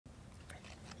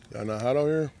Y'all not hot out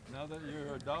here? Now that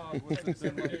you're a dog, what's it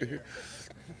been like here?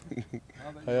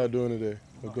 How y'all doing today?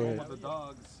 Oh, go Home ahead. of the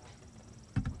dogs,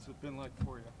 what's it been like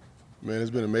for you? Man,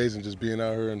 it's been amazing just being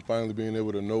out here and finally being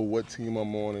able to know what team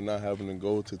I'm on and not having to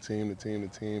go to team to team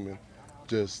to team and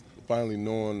just finally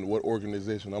knowing what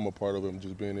organization I'm a part of and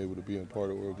just being able to be a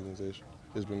part of the organization.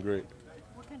 It's been great.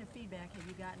 What kind of feedback have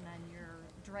you gotten on your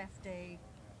draft day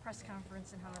press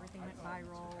conference and how everything went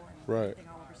viral and Right. everything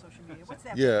all over social media? What's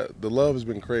that? Yeah, the love has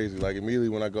been crazy. Like immediately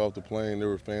when I got off the plane, there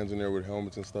were fans in there with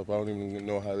helmets and stuff. I don't even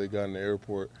know how they got in the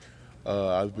airport.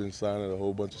 I've been signing a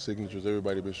whole bunch of signatures.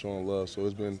 Everybody been showing love, so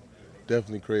it's been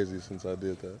definitely crazy since I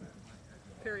did that.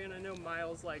 Perrion, I know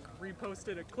Myles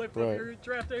reposted a clip Right. of your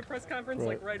draft day press conference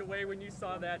Right. right away when you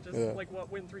saw that. Just Yeah.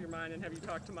 what went through your mind, and have you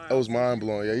talked to Myles? That was mind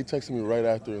blowing. Yeah, he texted me right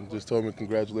after and just told me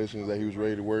congratulations that he was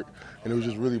ready to work, and it was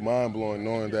just really mind blowing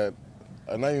knowing that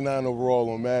a 99 overall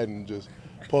on Madden just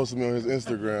posted me on his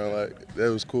Instagram. Like that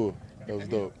was cool. That was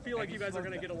dope. Feel like you guys are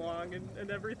gonna get along and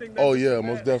everything. Oh yeah,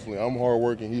 most definitely. I'm hard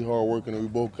working. He hard working, and we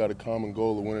both got a common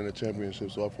goal of winning a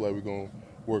championship. So I feel like we're gonna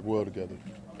work well together.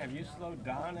 Have you slowed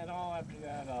down at all after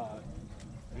that?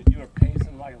 You were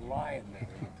pacing like a lion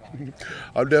there.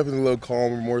 I'm definitely a little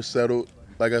calmer, more settled.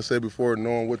 Like I said before,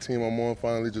 knowing what team I'm on,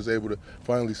 finally just able to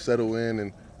finally settle in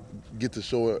and get to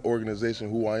show an organization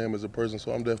who I am as a person.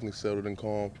 So I'm definitely settled and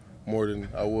calm more than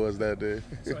I was that day.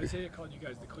 So Isaiah called you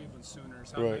guys the Cleveland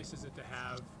Sooners. How Right. nice is it to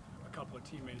have a couple of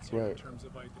teammates here in Right. terms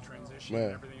of the transition Man.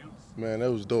 and everything else? Man,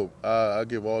 that was dope. I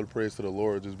give all the praise to the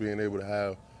Lord, just being able to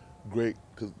have great,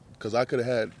 because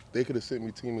they could have sent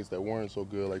me teammates that weren't so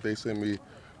good. Like they sent me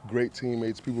great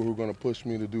teammates, people who are going to push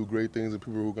me to do great things, and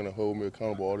people who are going to hold me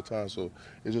accountable all the time. So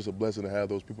it's just a blessing to have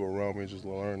those people around me and just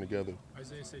learn together.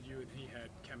 Isaiah said you and he had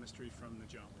chemistry from the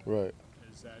jump. Right.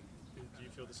 Do you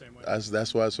feel the same way?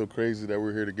 That's why it's so crazy that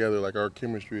we're here together. Like our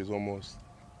chemistry is almost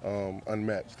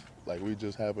unmatched. Like we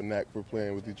just have a knack for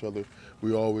playing with each other.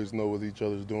 We always know what each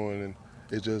other's doing, and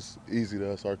it's just easy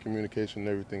to us. Our communication and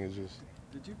everything is just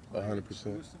Did you play 100%.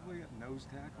 exclusively at nose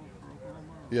tackle for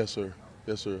Oklahoma? Yes, sir.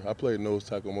 Yes, sir. I played nose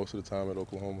tackle most of the time at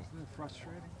Oklahoma. Isn't it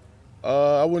frustrating?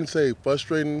 I wouldn't say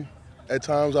frustrating. At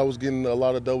times I was getting a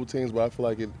lot of double teams, but I feel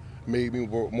like it made me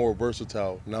more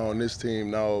versatile. Now on this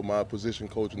team, now my position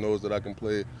coach knows that I can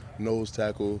play nose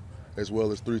tackle as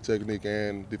well as 3 technique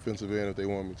and defensive end if they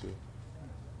want me to.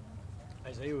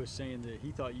 Isaiah was saying that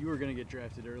he thought you were going to get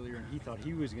drafted earlier, and he thought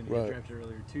he was going to Right. get drafted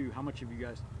earlier too. How much have you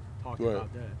guys talked Right.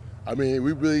 about that? I mean,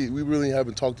 we really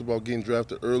haven't talked about getting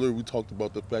drafted earlier. We talked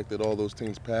about the fact that all those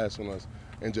teams passed on us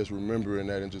and just remembering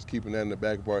that and just keeping that in the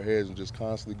back of our heads and just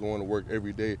constantly going to work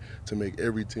every day to make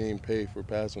every team pay for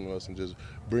passing on us and just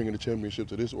bringing the championship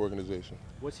to this organization.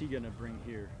 What's he going to bring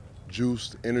here?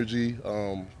 Juice, energy,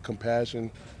 compassion.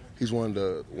 He's one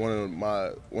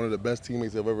of the best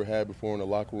teammates I've ever had before in the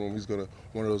locker room. He's one of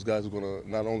those guys who's gonna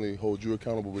not only hold you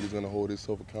accountable, but he's gonna hold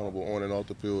himself accountable on and off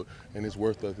the field. And his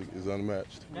work ethic is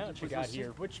unmatched. Now that you got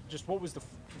here, what was the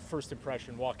first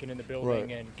impression walking in the building Right.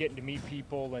 and getting to meet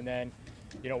people, and then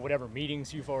whatever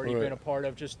meetings you've already Right. been a part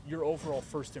of, just your overall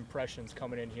first impressions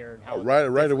coming in here and how Right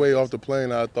different away it off is? the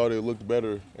plane, I thought it looked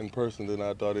better in person than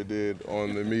I thought it did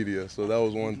on the media. So that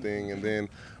was one thing. And then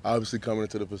obviously coming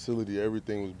into the facility,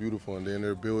 everything was beautiful. And then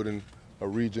they're building a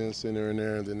Regent Center in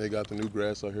there, and then they got the new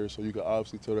grass out here. So you can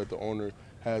obviously tell that the owner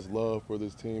has love for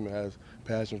this team and has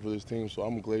passion for this team. So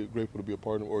I'm grateful to be a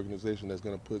part of an organization that's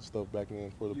going to put stuff back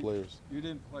in for the players. You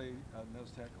didn't play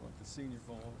nose tackle at the Senior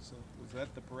Bowl, so was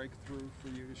that the breakthrough for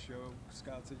you to show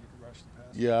scouts that you could rush the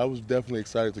passer? Yeah, I was definitely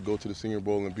excited to go to the Senior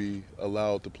Bowl and be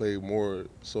allowed to play more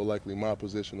so likely my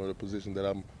position or the position that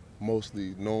I'm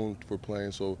mostly known for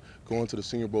playing. So going to the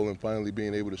Senior Bowl and finally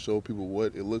being able to show people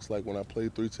what it looks like when I play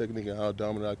 3 technique and how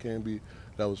dominant I can be,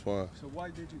 that was fun. So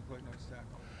why did you play nose tackle?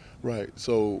 Right.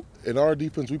 So in our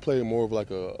defense, we played more of like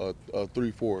a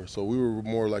 3-4. So we were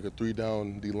more like a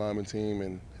 3-down D lineman team,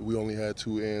 and we only had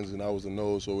 2 ends, and I was a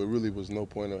nose. So it really was no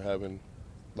point of having,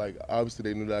 like, obviously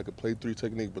they knew that I could play 3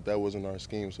 technique, but that wasn't our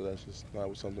scheme. So that's just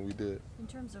not something we did. In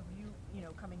terms of you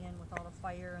coming in with all the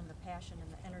fire and the passion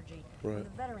and the energy, Right. when the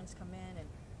veterans come in and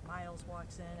Myles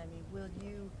walks in, I mean, will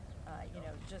you,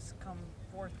 just come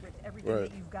forth with everything Right.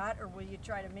 that you've got, or will you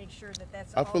try to make sure that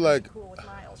that's I all feel really like- cool with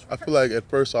Myles? I feel like at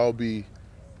first I'll be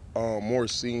more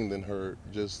seen than heard,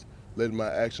 just letting my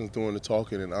actions doing the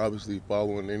talking and obviously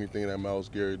following anything that Myles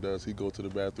Garret does. He go to the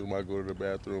bathroom, I go to the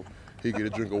bathroom. He get a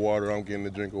drink of water, I'm getting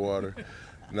a drink of water.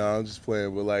 Nah, I'm just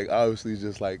playing, but like obviously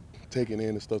just like taking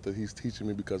in the stuff that he's teaching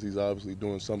me because he's obviously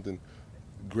doing something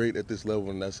great at this level,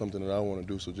 and that's something that I want to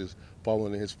do. So just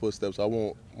following in his footsteps. I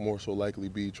won't more so likely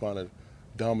be trying to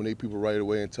dominate people right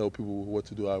away and tell people what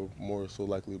to do. I'm more so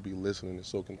likely to be listening and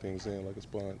soaking things in like a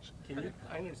sponge.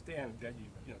 I understand that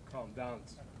you calmed down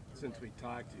since we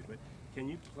talked to you, but can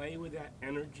you play with that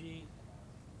energy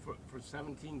for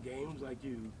 17 games like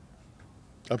you?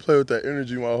 I play with that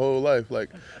energy my whole life.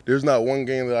 Like, there's not one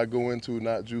game that I go into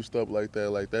not juiced up like that.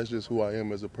 Like, that's just who I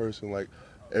am as a person, like,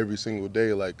 every single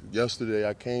day. Like, yesterday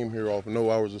I came here off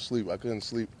no hours of sleep. I couldn't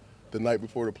sleep the night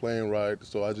before the plane ride,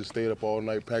 so I just stayed up all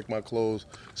night, packed my clothes,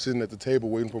 sitting at the table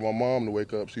waiting for my mom to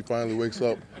wake up. She finally wakes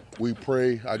up. We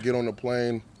pray. I get on the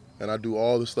plane, and I do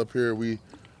all the stuff here. We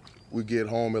get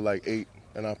home at like 8,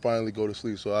 and I finally go to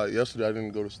sleep. So yesterday I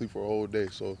didn't go to sleep for a whole day,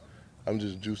 so I'm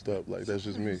just juiced up. Like, that's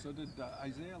just me. So did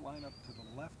Isaiah line up to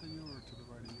the left of you or to the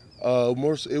right of you?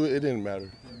 More so, it didn't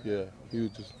matter. Yeah, he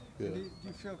was just, yeah. Do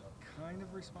you feel kind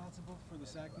of responsible for the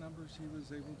sack numbers he was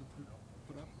able to put up?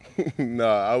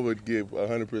 Nah, I would give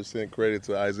 100% credit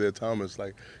to Isaiah Thomas,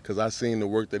 like, because I seen the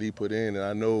work that he put in, and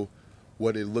I know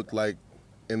what it looked like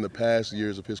in the past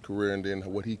years of his career and then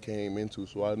what he came into.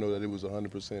 So I know that it was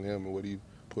 100% him and what he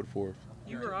put forth.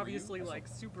 You were obviously like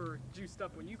super juiced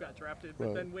up when you got drafted, but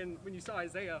Right. then when you saw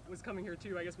Isaiah was coming here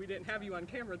too, I guess we didn't have you on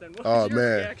camera then. What Oh was your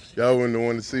man, reaction? y'all wouldn't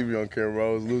want to see me on camera.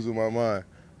 I was losing my mind.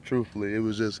 Truthfully, it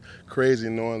was just crazy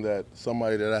knowing that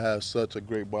somebody that I have such a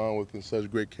great bond with and such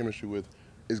great chemistry with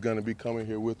is going to be coming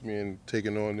here with me and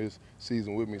taking on this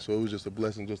season with me. So it was just a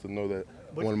blessing just to know that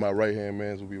one of my right-hand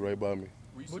mans will be right by me.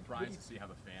 Were you surprised to see how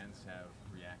the fans have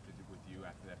reacted with you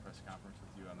after that press conference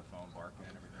with you on the phone, barking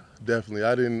and everything? Definitely.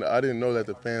 I didn't know that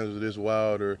the fans were this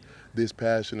wild or this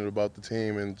passionate about the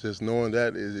team, and just knowing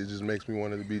that, it just makes me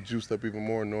want to be juiced up even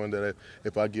more, knowing that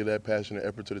if I give that passionate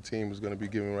effort to the team, it's going to be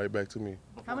given right back to me.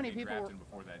 How many people were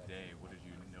Before that day, what did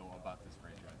you know about this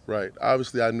franchise? Right.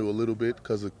 Obviously, I knew a little bit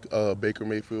because Baker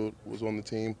Mayfield was on the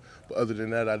team, but other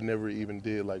than that, I never even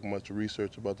did like much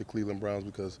research about the Cleveland Browns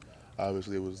because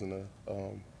obviously it was in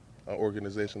an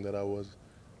organization that I was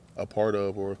a part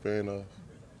of or a fan of.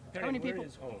 How many people?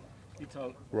 Is home? You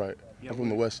told. Right. Yeah, I'm from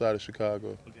the west side of Chicago.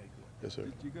 Okay, cool. Yes, sir.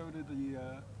 Did you go to the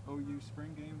OU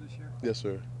spring game this year? Yes,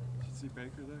 sir. Did you see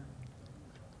Baker there?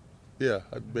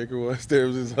 Yeah, Baker was there. It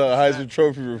was his Heisman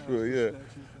Trophy reveal. Yeah,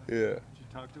 yeah. Did you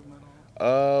talk to him at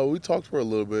all? We talked for a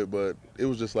little bit, but it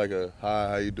was just like a hi,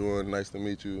 how you doing? Nice to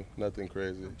meet you. Nothing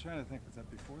crazy. I'm trying to think, was that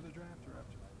before the draft or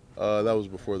after? That was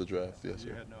before the draft. Yes,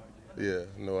 You sir. had no idea. Yeah,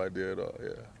 no idea at all. Yeah.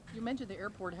 You mentioned the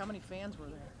airport. How many fans were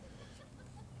there?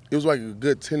 It was like a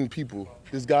good 10 people.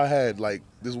 This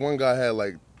one guy had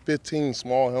like 15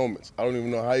 small helmets. I don't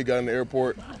even know how he got in the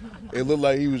airport. It looked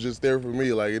like he was just there for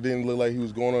me. Like, it didn't look like he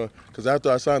was going to, because after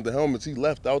I signed the helmets, he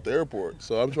left out the airport.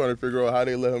 So I'm trying to figure out how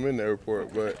they let him in the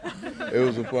airport, but it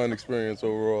was a fun experience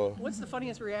overall. What's the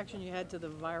funniest reaction you had to the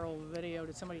viral video?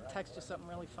 Did somebody text you something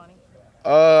really funny?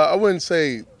 I wouldn't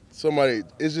say somebody,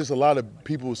 it's just a lot of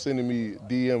people sending me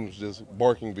DMs just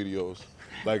barking videos.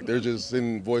 Like, they're just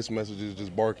sending voice messages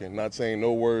just barking, not saying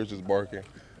no words, just barking.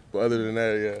 But other than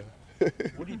that, yeah.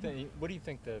 What do you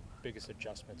think the biggest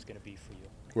adjustment's going to be for you?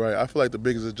 Right. I feel like the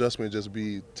biggest adjustment just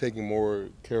be taking more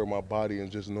care of my body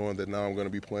and just knowing that now I'm going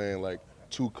to be playing like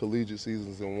 2 collegiate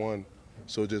seasons in one.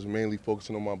 So just mainly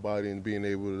focusing on my body and being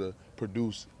able to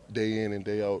produce day in and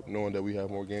day out, knowing that we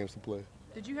have more games to play.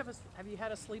 Did you have you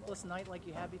had a sleepless night like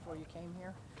you had before you came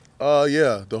here?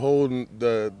 Yeah. The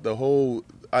whole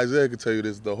Isaiah could tell you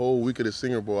this. The whole week of the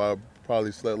Senior Bowl, I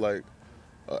probably slept like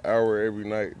an hour every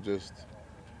night.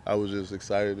 I was just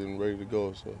excited and ready to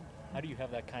go. So. How do you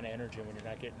have that kind of energy when you're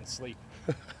not getting sleep?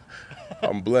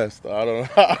 I'm blessed.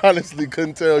 I honestly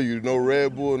couldn't tell you. No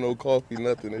Red Bull, no coffee,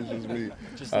 nothing. It's just me.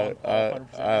 Just I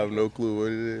have no clue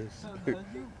what it is. So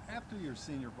after your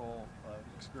Senior Bowl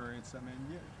experience, I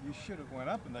mean, you should have went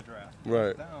up in the draft.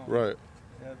 Right, Down. right.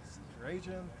 Has your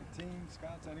agent, the team,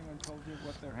 scouts, anyone told you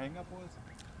what their hang-up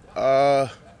was?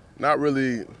 Not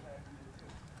really.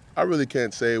 I really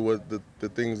can't say what the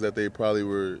things that they probably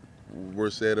were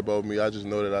said about me. I just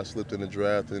know that I slipped in the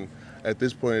draft, and at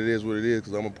this point it is what it is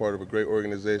because I'm a part of a great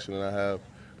organization and I have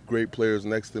great players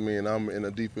next to me, and I'm in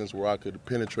a defense where I could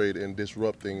penetrate and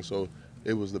disrupt things. So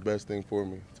it was the best thing for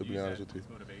me, to be honest with you.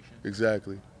 Motivation?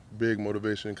 Exactly. Big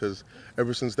motivation because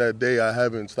ever since that day I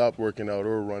haven't stopped working out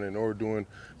or running or doing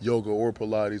yoga or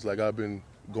Pilates. Like, I've been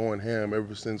going ham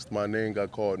ever since my name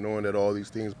got called, knowing that all these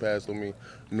things passed on me,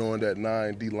 knowing that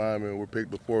 9 D linemen were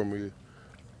picked before me.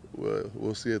 Well,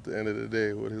 we'll see at the end of the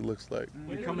day what it looks like.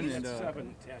 You're coming in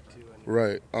 7 tattoo.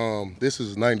 Right. This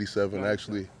is 97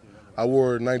 actually. I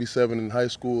wore 97 in high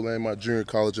school and my junior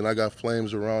college, and I got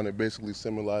flames around it, basically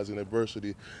symbolizing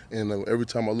adversity. And every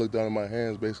time I look down at my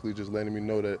hands, basically just letting me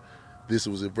know that this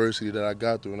was adversity that I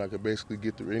got through, and I could basically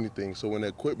get through anything. So when the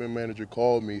equipment manager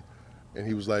called me and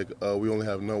he was like, we only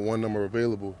have one number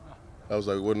available. I was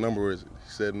like, what number is it? He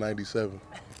said 97.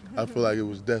 I feel like it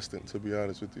was destined, to be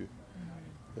honest with you.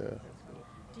 Yeah.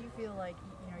 Do you feel like,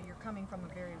 you know, you're coming from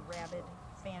a very rabid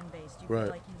fan base? Do you Right.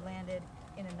 feel like you landed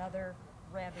in another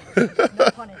rabid, no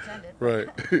pun intended? Right.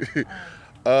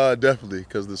 Definitely,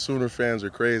 because the Sooner fans are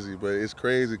crazy, but it's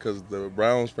crazy because the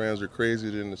Browns fans are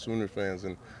crazier than the Sooner fans,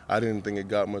 and I didn't think it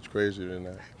got much crazier than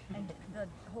that. And the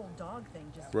whole dog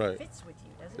thing just Right. fits with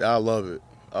you, doesn't it? I love it.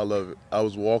 I love it. I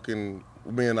was walking,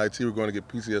 me and IT were going to get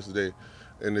pizza yesterday,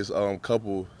 and this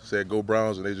couple said, "Go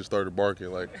Browns," and they just started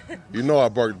barking. Like, you know, I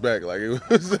barked back. Like, it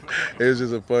was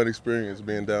just a fun experience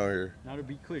being down here. Now, to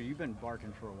be clear, you've been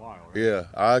barking for a while, right? Yeah,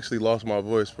 I actually lost my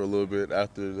voice for a little bit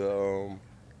after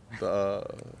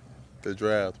the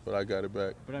draft, but I got it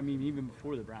back. But I mean, even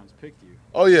before the Browns picked you.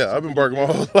 Oh yeah, I've been barking my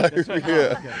whole life. That's right. Yeah,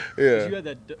 Oh, okay. 'Cause yeah. you had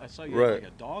that. I saw you Right. had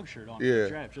like a dog shirt on for Yeah, the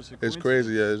draft. Just a it's coincidence.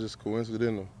 crazy. Yeah, it's just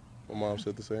coincidental. My mom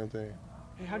said the same thing.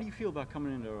 Hey, how do you feel about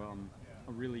coming into a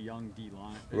really young D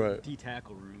line, Right. D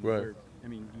tackle room? Right. Where, I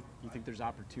mean, you think there's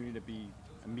opportunity to be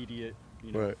immediate,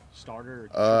 Right. starter?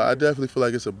 Or I definitely feel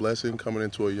like it's a blessing coming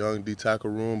into a young D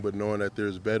tackle room, but knowing that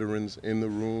there's veterans in the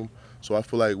room. So I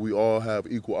feel like we all have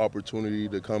equal opportunity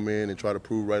to come in and try to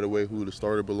prove right away who the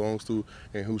starter belongs to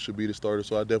and who should be the starter.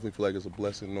 So I definitely feel like it's a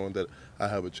blessing knowing that I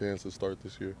have a chance to start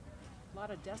this year. A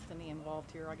lot of destiny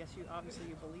involved here. I guess you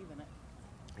believe in it.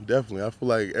 Definitely. I feel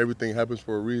like everything happens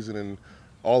for a reason, and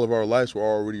all of our lives were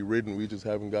already written. We just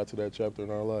haven't got to that chapter in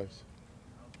our lives.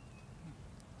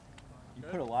 You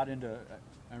put a lot into.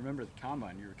 I remember the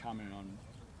combine. You were commenting on.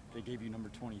 They gave you number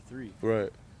 23. Right.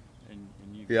 And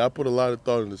you. Yeah, I put a lot of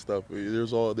thought into stuff.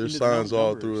 There's signs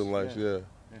all through in life. Yeah.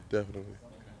 Yeah, definitely.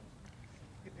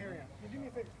 Hey, Perrion, can you do me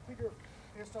a favor? Figure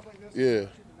stuff like this. Yeah.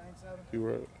 Shoot the 9-7.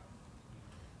 You're right.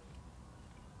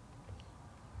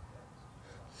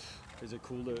 Is it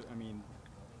cool to? I mean,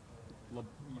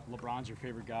 LeBron's your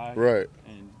favorite guy. Right.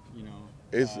 And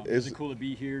It's is it cool to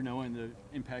be here, knowing the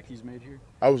impact he's made here?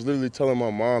 I was literally telling my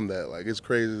mom that, like, it's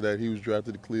crazy that he was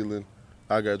drafted to Cleveland.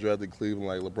 I got drafted to Cleveland.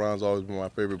 Like, LeBron's always been my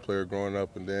favorite player growing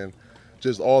up, and then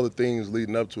just all the things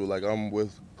leading up to it. Like, I'm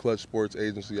with Clutch Sports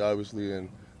Agency, obviously, and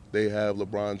they have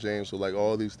LeBron James. So, like,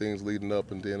 all these things leading up,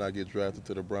 and then I get drafted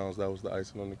to the Browns. That was the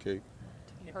icing on the cake.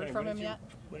 You heard from him yet?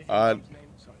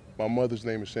 My mother's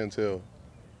name is Chantel.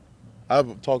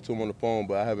 I've talked to him on the phone,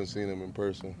 but I haven't seen him in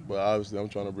person. But obviously, I'm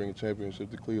trying to bring a championship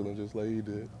to Cleveland just like he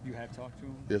did. You have talked to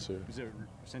him? Yes, sir. Is it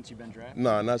since you've been drafted?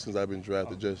 Nah, not since I've been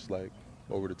drafted, just like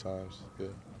over the times. Yeah.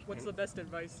 What's the best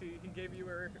advice he gave you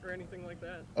or anything like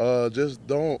that? Just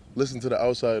don't listen to the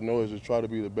outside noise. Just try to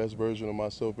be the best version of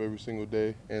myself every single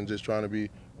day, and just trying to be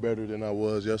better than I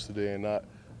was yesterday, and not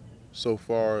so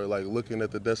far like looking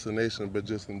at the destination, but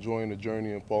just enjoying the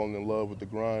journey and falling in love with the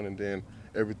grind, and then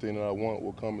everything that I want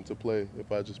will come into play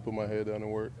if I just put my head down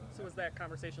and work. So was that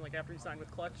conversation like after you signed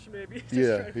with Clutch, maybe? Just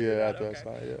Yeah, trying to figure it out? after I Okay.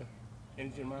 signed, yeah.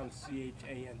 And is your mom Chantel?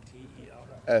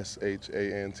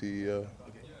 Shantel.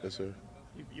 Okay. Yes, sir.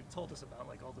 You've told us about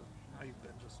like all the how you've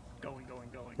been just going.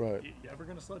 Right. You ever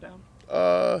gonna slow down?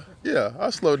 Yeah, I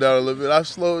slowed down a little bit. I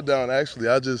slowed down actually.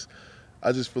 I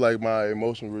just feel like my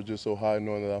emotions were just so high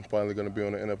knowing that I'm finally going to be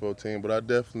on the NFL team. But I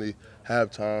definitely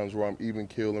have times where I'm even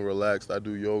keel and relaxed. I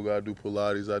do yoga, I do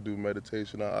Pilates, I do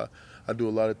meditation. I do a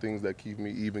lot of things that keep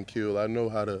me even keel. I know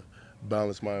how to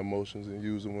balance my emotions and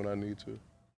use them when I need to.